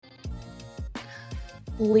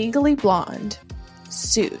Legally Blonde,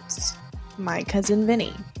 Suits, My Cousin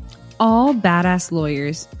Vinny. All badass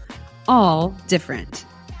lawyers, all different.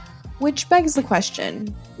 Which begs the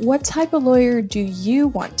question, what type of lawyer do you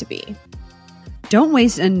want to be? Don't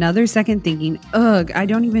waste another second thinking, ugh, I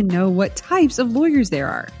don't even know what types of lawyers there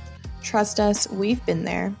are. Trust us, we've been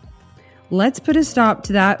there. Let's put a stop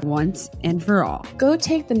to that once and for all. Go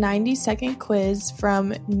take the 90-second quiz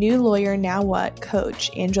from New Lawyer Now What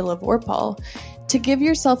coach Angela Vorpal to give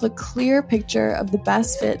yourself a clear picture of the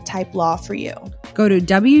best fit type law for you. Go to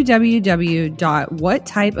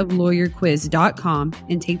www.whattypeoflawyerquiz.com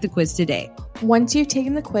and take the quiz today. Once you've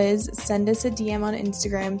taken the quiz, send us a DM on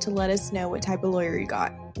Instagram to let us know what type of lawyer you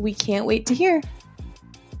got. We can't wait to hear.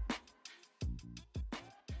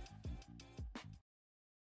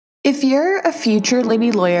 If you're a future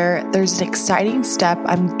lady lawyer, there's an exciting step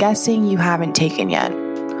I'm guessing you haven't taken yet.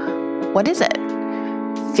 What is it?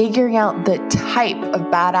 Figuring out the type of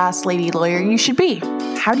badass lady lawyer you should be.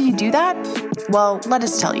 How do you do that? Well, let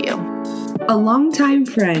us tell you. A longtime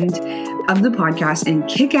friend of the podcast and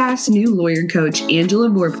kick-ass new lawyer coach Angela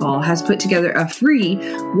Vorpal has put together a free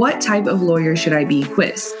What Type of Lawyer Should I Be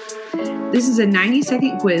quiz. This is a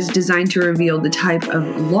 90-second quiz designed to reveal the type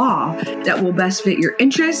of law that will best fit your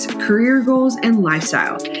interests, career goals, and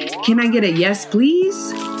lifestyle. Can I get a yes, please?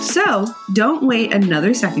 So don't wait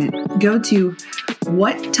another second. Go to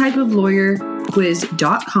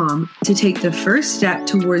whattypeoflawyerquiz.com to take the first step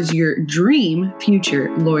towards your dream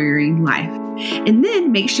future lawyering life. And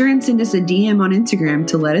then make sure and send us a DM on Instagram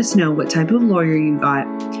to let us know what type of lawyer you got.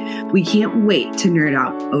 We can't wait to nerd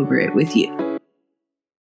out over it with you.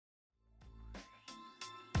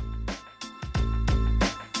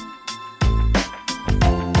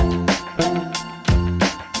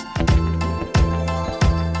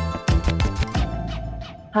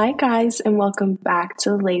 Hi guys, and welcome back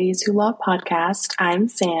to the Ladies Who Law podcast. I'm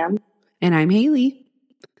Sam. And I'm Haley.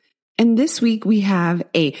 And this week we have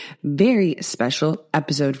a very special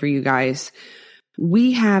episode for you guys.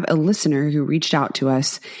 We have a listener who reached out to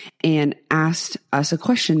us and asked us a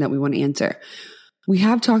question that we want to answer. We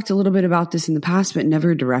have talked a little bit about this in the past, but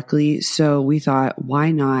never directly. So we thought,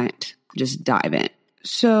 why not just dive in?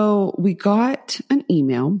 So we got an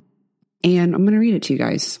email, and I'm going to read it to you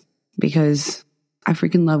guys because I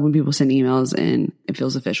freaking love when people send emails and it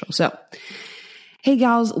feels official. So, hey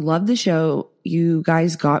gals, love the show. You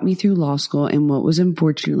guys got me through law school in what was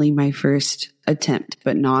unfortunately my first attempt,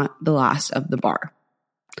 but not the last of the bar.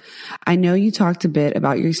 I know you talked a bit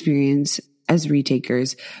about your experience as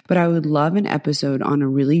retakers, but I would love an episode on a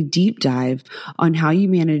really deep dive on how you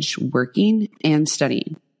managed working and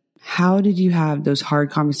studying. How did you have those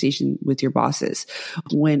hard conversations with your bosses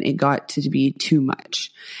when it got to be too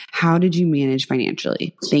much? How did you manage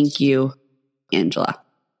financially? Thank you, Angela.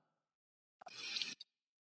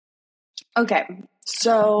 Okay,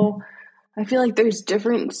 so I feel like there's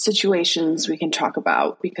different situations we can talk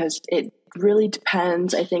about because it really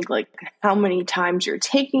depends, I think, like how many times you're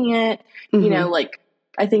taking it, Mm-hmm. you know, like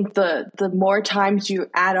I think the more times you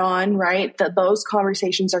add on, right, that those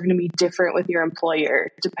conversations are going to be different with your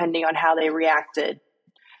employer depending on how they reacted.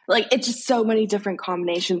 Like it's just so many different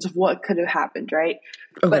combinations of what could have happened, right?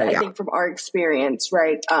 Okay, but I think from our experience,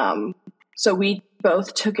 right, so we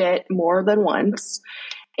both took it more than once,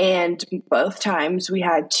 and both times we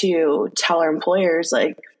had to tell our employers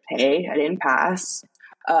like, hey, I didn't pass.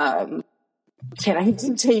 Can I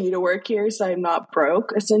continue to work here so I'm not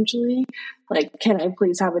broke, essentially? Like, can I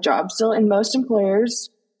please have a job still? And most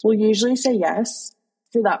employers will usually say yes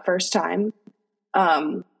for that first time.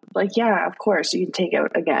 Like, yeah, of course, you can take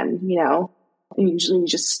it again, you know. And usually you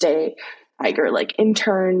just stay at your, like,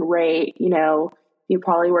 intern rate, you know. You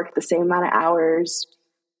probably work the same amount of hours.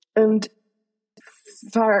 And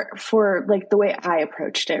for like, the way I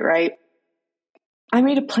approached it, right, I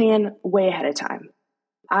made a plan way ahead of time.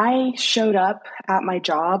 I showed up at my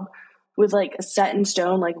job with like a set in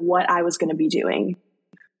stone, like what I was going to be doing,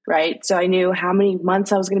 right? So I knew how many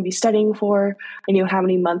months I was going to be studying for. I knew how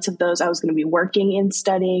many months of those I was going to be working and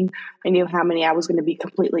studying. I knew how many I was going to be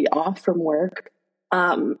completely off from work.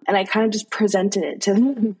 And I kind of just presented it to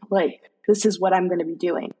them like, this is what I'm going to be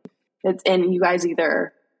doing. And you guys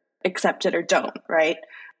either accept it or don't, right?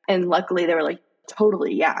 And luckily they were like,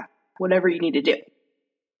 totally, yeah, whatever you need to do.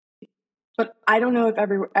 But I don't know if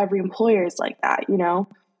every employer is like that, you know?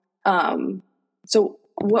 So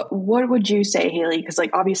what would you say, Haley? Because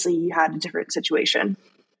like obviously you had a different situation.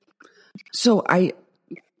 So I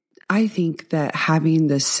think that having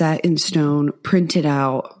the set in stone, printed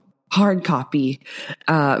out, hard copy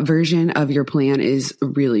version of your plan is a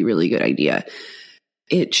really, really good idea.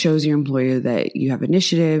 it shows your employer that you have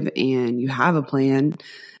initiative and you have a plan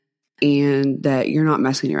and that you're not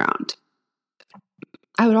messing around.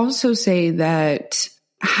 I would also say that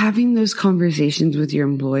having those conversations with your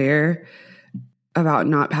employer about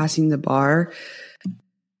not passing the bar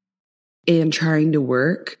and trying to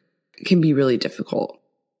work can be really difficult.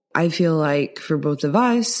 I feel like for both of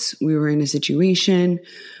us, we were in a situation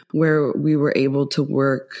where we were able to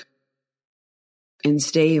work and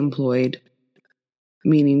stay employed,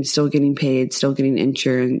 meaning still getting paid, still getting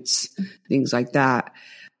insurance, things like that,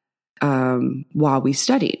 while we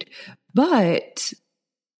studied. But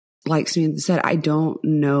like Samantha said, I don't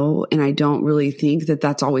know, and I don't really think that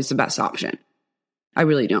that's always the best option. I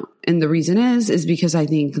really don't. And the reason is because I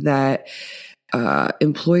think that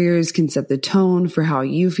employers can set the tone for how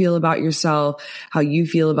you feel about yourself, how you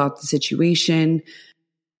feel about the situation.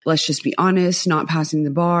 Let's just be honest, not passing the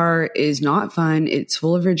bar is not fun. It's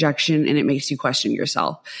full of rejection and it makes you question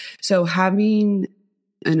yourself. So having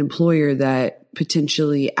an employer that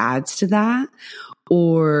potentially adds to that,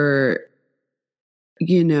 or,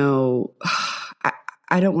 you know,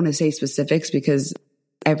 I don't want to say specifics because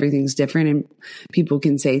everything's different and people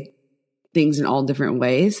can say things in all different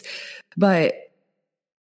ways. But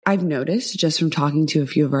I've noticed just from talking to a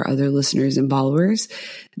few of our other listeners and followers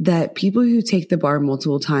that people who take the bar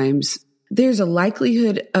multiple times, there's a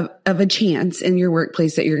likelihood of a chance in your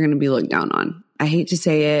workplace that you're going to be looked down on. I hate to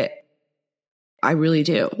say it. I really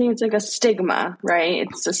do. I think it's like a stigma, right?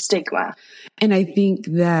 It's a stigma. And I think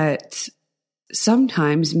that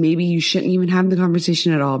sometimes maybe you shouldn't even have the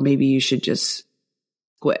conversation at all. Maybe you should just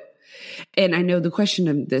quit. And I know the question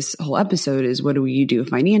of this whole episode is, what do you do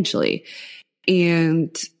financially?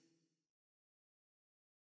 And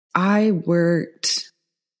I worked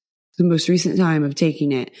the most recent time of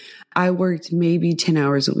taking it. I worked maybe 10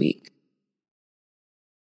 hours a week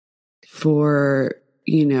for,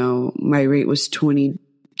 you know, my rate was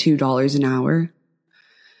 $22 an hour.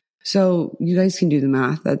 So you guys can do the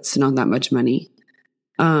math. That's not that much money.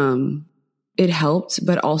 It helped,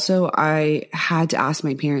 but also I had to ask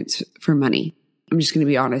my parents for money. I'm just going to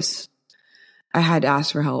be honest. I had to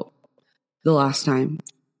ask for help the last time.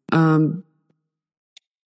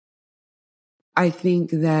 I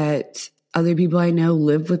think that other people I know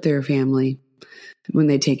live with their family when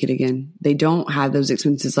they take it again. They don't have those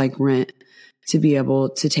expenses like rent to be able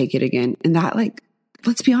to take it again. And that, like,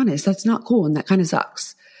 let's be honest, that's not cool. And that kind of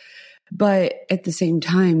sucks. But at the same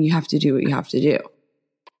time, you have to do what you have to do.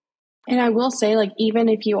 And I will say, like, even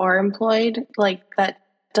if you are employed, like, that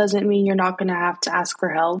doesn't mean you're not going to have to ask for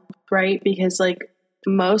help, right? Because, like,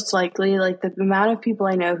 most likely, like, the amount of people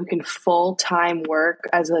I know who can full-time work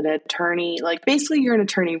as an attorney, like, basically you're an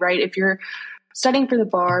attorney, right? If you're studying for the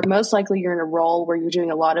bar, most likely you're in a role where you're doing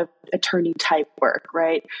a lot of attorney type work,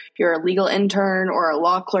 right? You're a legal intern or a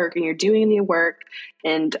law clerk and you're doing the work,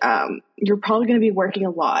 and you're probably going to be working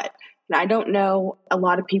a lot. And I don't know a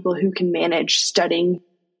lot of people who can manage studying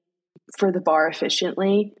for the bar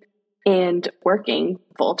efficiently and working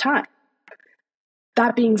full time.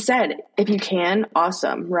 That being said, if you can,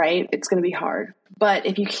 awesome, right? It's going to be hard. But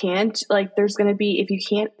if you can't, like, if you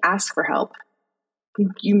can't ask for help,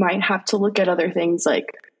 you might have to look at other things like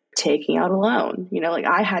taking out a loan. You know, like,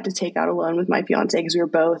 I had to take out a loan with my fiance because we were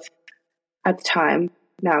both, at the time,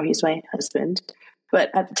 now he's my husband, but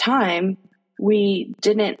at the time we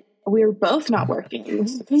were both not working.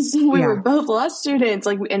 We were both law students,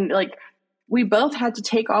 we both had to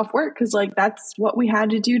take off work because, like, that's what we had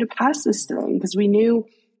to do to pass this thing. Because we knew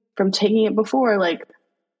from taking it before, like,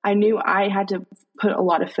 I knew I had to put a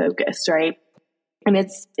lot of focus, right? And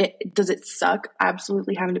does it suck?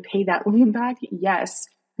 Absolutely, having to pay that loan back? Yes.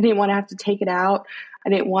 I didn't want to have to take it out. I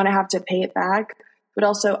didn't want to have to pay it back. But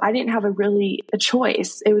also, I didn't have a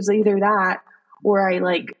choice. It was either that or I,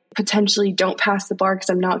 like, potentially don't pass the bar because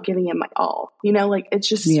I'm not giving it my all. You know, like, it's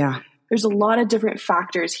just, there's a lot of different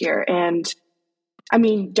factors here. And I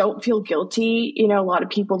mean, don't feel guilty. You know, a lot of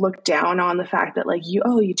people look down on the fact that, like, you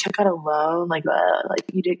took out a loan, like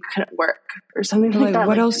you couldn't work or something like that.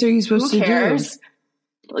 What else are you supposed to do?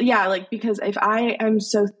 Yeah, like, because if I am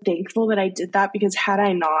so thankful that I did that, because had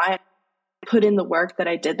I not put in the work that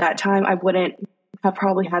I did that time, I wouldn't have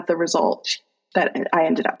probably had the result that I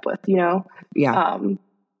ended up with, you know? Yeah.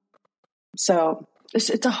 So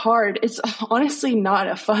it's honestly not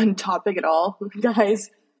a fun topic at all, guys.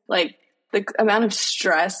 Like, the amount of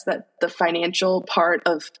stress that the financial part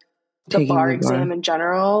of the bar exam in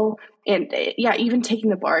general, and even taking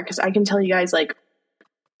the bar, because I can tell you guys, like,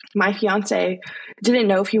 my fiance didn't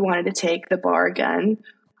know if he wanted to take the bar again,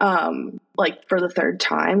 like, for the third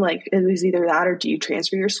time. Like, it was either that or do you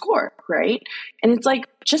transfer your score, right? And it's like,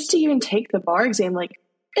 just to even take the bar exam, like,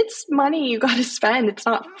 it's money you got to spend. It's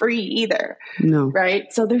not free either. No.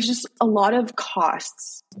 Right. So there's just a lot of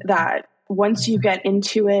costs that once you get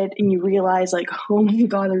into it and you realize like, oh my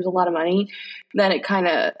God, there's a lot of money, then it kind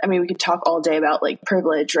of, I mean, we could talk all day about like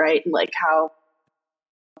privilege, right? And like how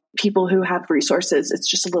people who have resources, it's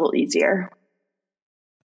just a little easier.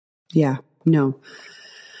 Yeah, no.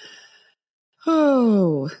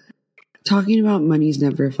 Oh, talking about money is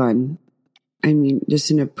never fun. I mean, just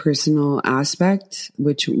in a personal aspect,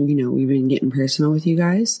 which, you know, we've been getting personal with you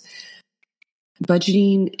guys.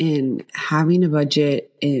 Budgeting and having a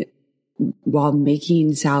budget while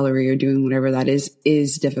making salary or doing whatever that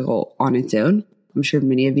is difficult on its own. I'm sure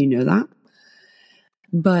many of you know that.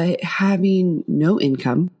 But having no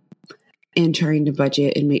income and trying to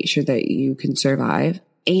budget and make sure that you can survive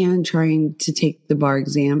and trying to take the bar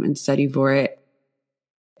exam and study for it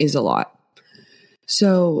is a lot.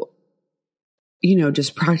 So, you know,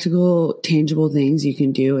 just practical, tangible things you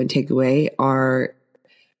can do and take away are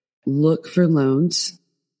look for loans,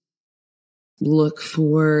 look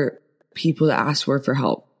for people to ask for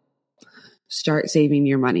help. Start saving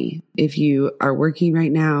your money. If you are working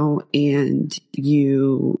right now and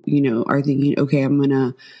you know, are thinking, okay, I'm going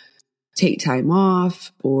to take time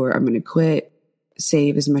off or I'm going to quit,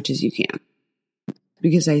 save as much as you can.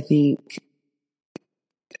 Because I think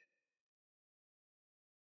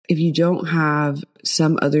if you don't have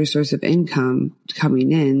some other source of income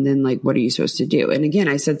coming in, then like, what are you supposed to do? And again,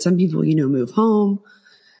 I said some people, you know, move home.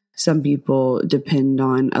 Some people depend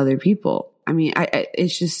on other people. I mean,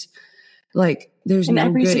 it's just like, there's and no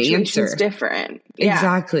every good situation answer. is different. Yeah.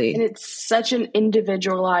 Exactly. And it's such an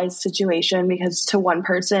individualized situation because to one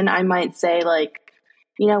person, I might say like,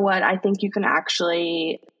 you know what, I think you can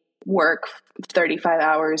actually work 35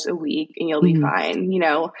 hours a week and you'll be fine, you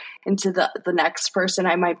know, and to the next person,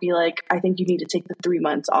 I might be like, I think you need to take the 3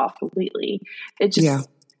 months off completely. It just,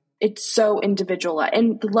 it's so individualized.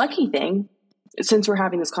 And the lucky thing, since we're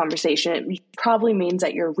having this conversation, it probably means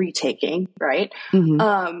that you're retaking, right?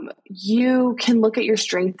 You can look at your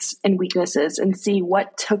strengths and weaknesses and see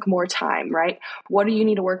what took more time, right? What do you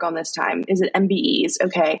need to work on this time? Is it MBEs?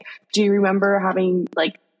 Okay. Do you remember having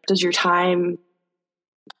like, does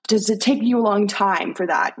it take you a long time for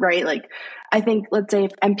that, right? Like, I think, let's say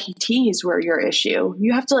if MPTs were your issue,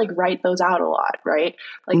 you have to like write those out a lot, right?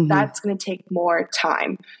 Like that's going to take more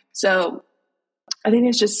time. So I think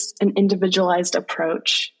it's just an individualized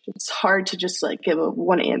approach. It's hard to just like give a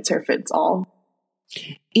one answer fits all.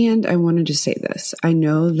 And I want to just say this. I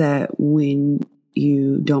know that when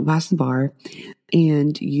you don't pass the bar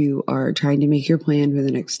and you are trying to make your plan for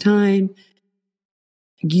the next time,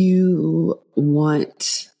 you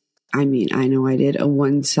want, I mean, I know I did a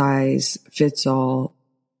one size fits all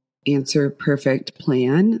answer perfect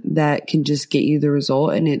plan that can just get you the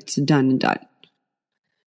result and it's done and done.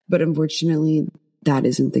 But unfortunately, that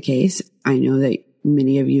isn't the case. I know that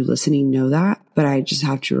many of you listening know that, but I just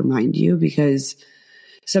have to remind you because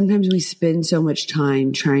sometimes we spend so much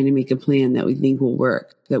time trying to make a plan that we think will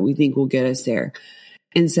work, that we think will get us there,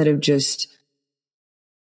 instead of just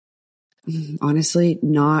honestly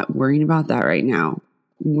not worrying about that right now,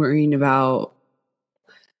 worrying about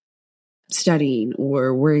studying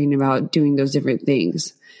or worrying about doing those different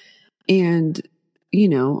things. And, you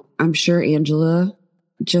know, I'm sure Angela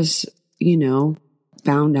just, you know,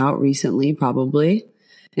 found out recently probably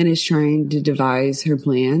and is trying to devise her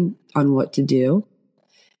plan on what to do.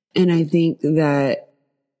 And I think that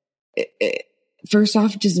first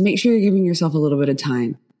off, just make sure you're giving yourself a little bit of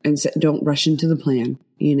time and don't rush into the plan.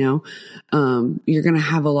 You know, you're going to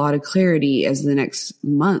have a lot of clarity as the next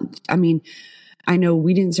month. I mean, I know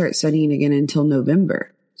we didn't start studying again until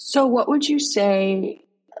November. So what would you say,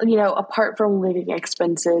 you know, apart from living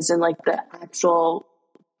expenses and like the actual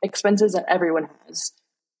expenses that everyone has,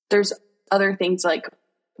 there's other things like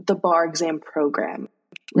the bar exam program,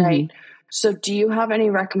 right? So do you have any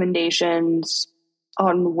recommendations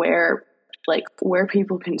on where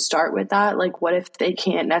people can start with that? Like, what if they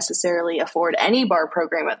can't necessarily afford any bar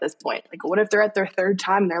program at this point? Like, what if they're at their third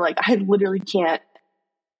time and they're like, I literally can't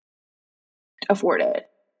afford it?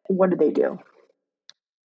 What do they do?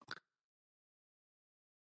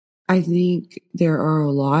 I think there are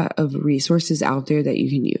a lot of resources out there that you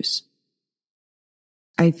can use.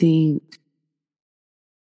 I think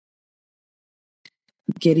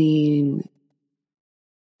getting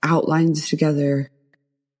outlines together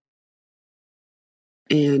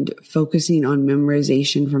and focusing on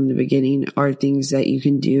memorization from the beginning are things that you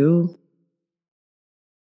can do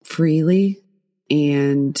freely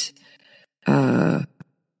and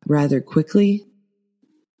rather quickly.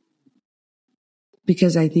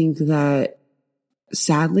 Because I think that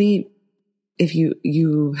sadly, if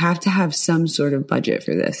you have to have some sort of budget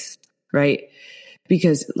for this, right?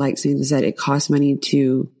 Because like Samantha said, it costs money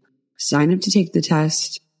to sign up to take the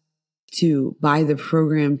test, to buy the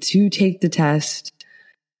program to take the test,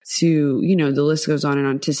 to, you know, the list goes on and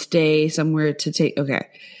on, to stay somewhere to take. Okay.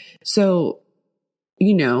 So,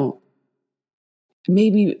 you know,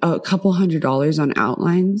 maybe a couple $100 on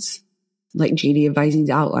outlines, like JD Advising's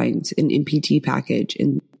outlines, an MPT package,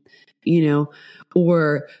 and, you know,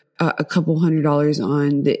 or a couple $100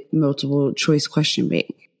 on the multiple choice question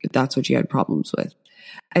bank, if that's what you had problems with.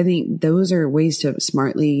 I think those are ways to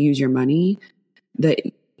smartly use your money that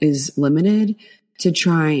is limited to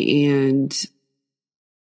try and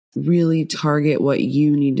really target what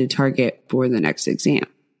you need to target for the next exam.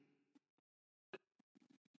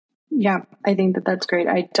 Yeah, I think that that's great.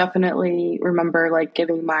 I definitely remember like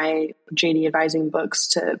giving my JD Advising books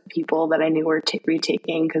to people that I knew were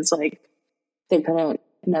retaking because like they couldn't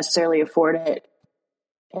necessarily afford it.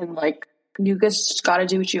 And like, you just got to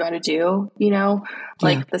do what you got to do, you know?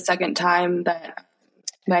 Like the second time that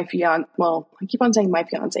my fiance, well, I keep on saying my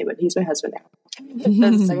fiance, but he's my husband now.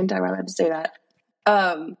 That's the second time I had to say that.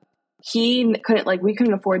 He couldn't, like, we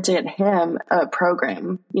couldn't afford to get him a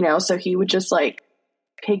program, you know? So he would just like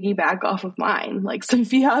piggyback off of mine. Like, so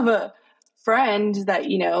if you have a friend that,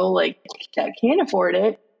 you know, like that can't afford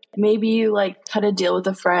it, maybe you like cut a deal with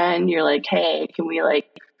a friend. You're like, hey, can we like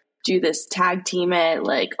do this tag team it?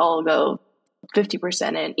 Like, I'll go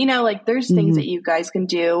 50% in, you know, like there's things that you guys can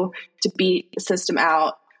do to beat the system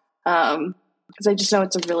out. Cause I just know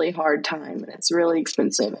it's a really hard time and it's really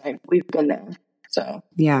expensive. We've been there. So,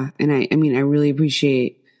 yeah. And I mean, I really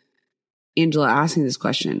appreciate Angela asking this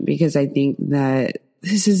question because I think that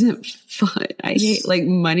this isn't fun. I hate like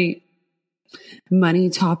money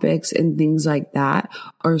topics and things like that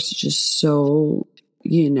are just so,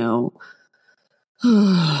 you know,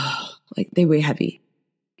 like they weigh heavy.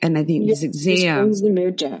 And I think this exam brings the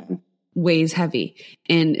mood down. Weighs heavy.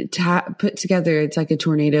 And to put together, it's like a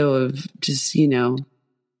tornado of just, you know,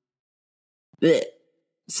 bleh.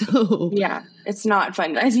 So yeah, it's not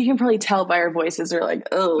fun. As you can probably tell by our voices, we're like,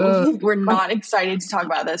 we're not excited to talk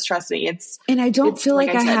about this. Trust me. And I don't feel like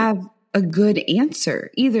I have a good answer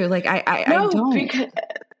either. Like I don't. Because,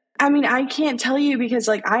 I mean, I can't tell you because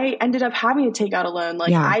like I ended up having to take out a loan.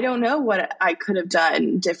 Like I don't know what I could have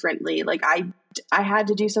done differently. Like I had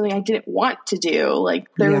to do something I didn't want to do. Like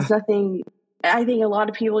there was nothing. I think a lot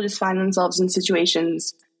of people just find themselves in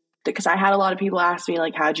situations because I had a lot of people ask me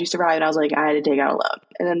like, how'd you survive? And I was like, I had to take out a loan.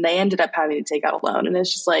 And then they ended up having to take out a loan. And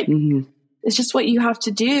it's just like, it's just what you have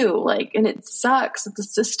to do. Like, and it sucks at the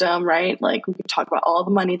system, right? Like we could talk about all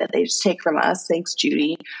the money that they just take from us. Thanks,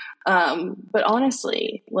 Judy. But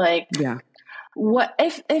honestly, like, what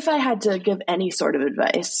if I had to give any sort of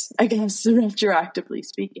advice, I guess retroactively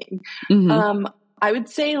speaking, I would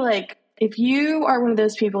say like, if you are one of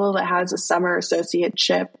those people that has a summer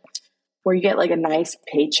associateship where you get like a nice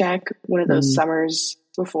paycheck, one of those summers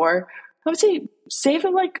before, I would say save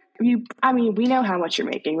it like I mean, we know how much you're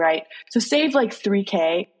making, right? So save like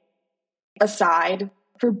 $3,000 aside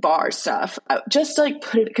for bar stuff. Just like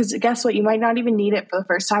put it, because guess what? You might not even need it for the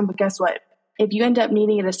first time, but guess what? If you end up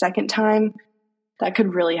needing it a second time, that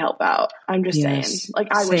could really help out. I'm just saying. Like,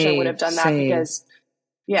 I wish I would have done that because,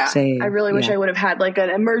 I really wish I would have had like an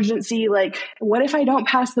emergency. Like, what if I don't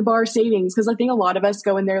pass the bar savings? Because I think a lot of us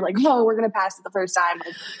go in there like, oh, we're going to pass it the first time.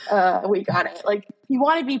 Like, we got it. Like, you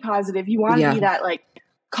want to be positive. You want to be that like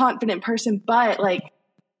confident person, but like,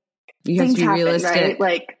 you have to be realistic. Right?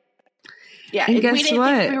 Like, and we guess didn't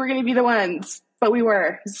what? think we were going to be the ones, but we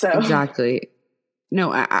were. So exactly.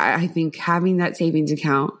 No, I think having that savings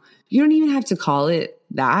account, you don't even have to call it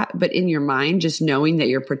that, but in your mind, just knowing that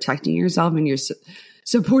you're protecting yourself and you're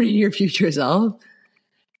supporting your future self,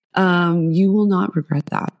 you will not regret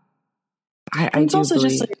that. It's also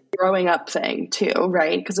just like a growing up thing too,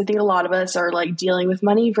 right? Because I think a lot of us are like dealing with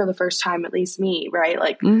money for the first time, at least me, right?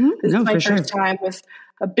 Like this is my first time with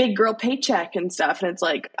a big girl paycheck and stuff. And it's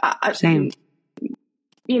like, same.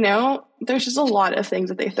 You know, there's just a lot of things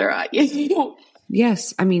that they throw at you.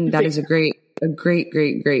 Yes. I mean, that is a great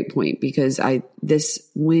point because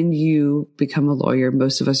when you become a lawyer,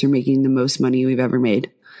 most of us are making the most money we've ever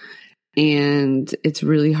made. And it's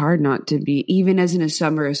really hard not to be, even as a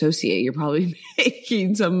summer associate, you're probably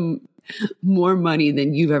making some more money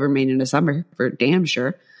than you've ever made in a summer for damn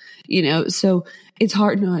sure. You know, so it's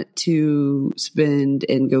hard not to spend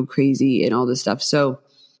and go crazy and all this stuff. So,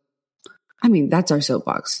 I mean, that's our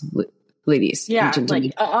soapbox. Ladies, yeah,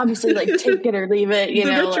 like obviously, like take it or leave it. You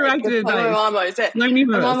know, like, my mom always said. My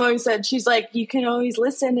mom always said, she's like, you can always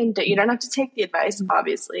listen, and you don't have to take the advice,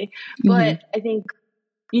 obviously. But I think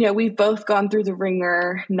we've both gone through the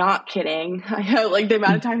ringer, not kidding. I know, like, the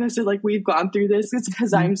amount of time I said, like, we've gone through this, it's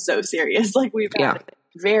because I'm so serious. Like, we've had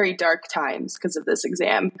very dark times because of this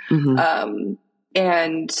exam.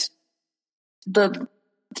 And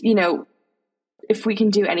if we can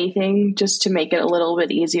do anything just to make it a little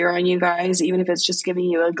bit easier on you guys, even if it's just giving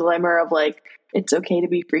you a glimmer of, like, it's okay to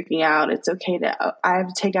be freaking out. It's okay I have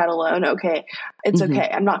to take out a loan. Okay. It's okay.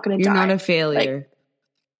 I'm not going to die. You're not a failure.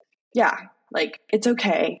 It's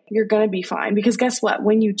okay. You're going to be fine. Because guess what?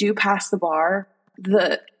 When you do pass the bar,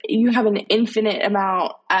 you have an infinite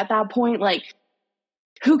amount at that point. Like,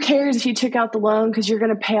 who cares if you took out the loan, because you're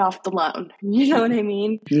going to pay off the loan. You know what I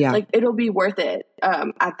mean? Yeah. Like, it'll be worth it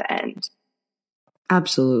at the end.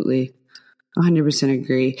 Absolutely. 100%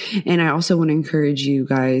 agree. And I also want to encourage you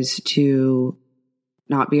guys to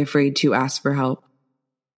not be afraid to ask for help.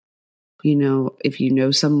 If you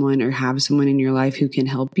know someone or have someone in your life who can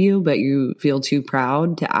help you, but you feel too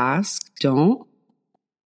proud to ask, don't.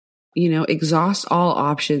 Exhaust all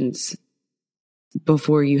options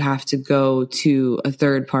before you have to go to a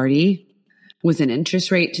third party with an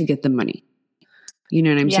interest rate to get the money. You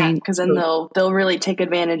know what I'm saying? Because then they'll really take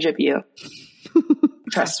advantage of you.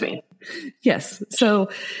 Trust me. Yes. So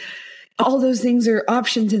all those things are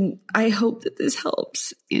options, and I hope that this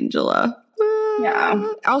helps, Angela.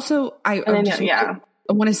 Yeah. Also, I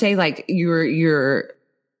want to say, like, you're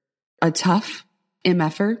a tough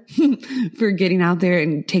MFer for getting out there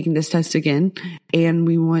and taking this test again. And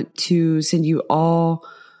we want to send you all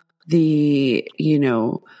the,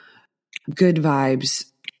 good vibes,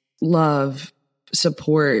 love,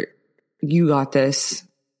 support. You got this.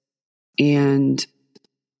 And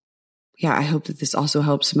I hope that this also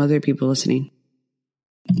helps some other people listening.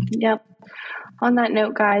 Yep. On that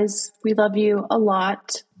note, guys, we love you a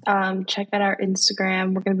lot. Check out our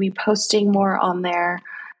Instagram. We're going to be posting more on there.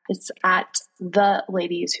 It's at the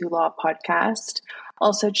Ladies Who Law Podcast.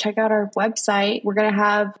 Also, check out our website. We're going to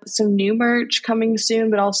have some new merch coming soon,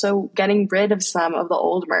 but also getting rid of some of the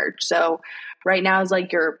old merch. So right now is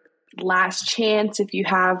like your last chance. If you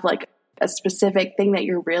have like a specific thing that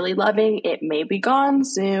you're really loving, it may be gone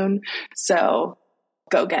soon. So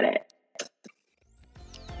go get it.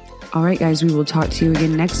 All right, guys, we will talk to you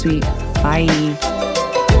again next week. Bye.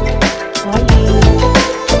 Bye.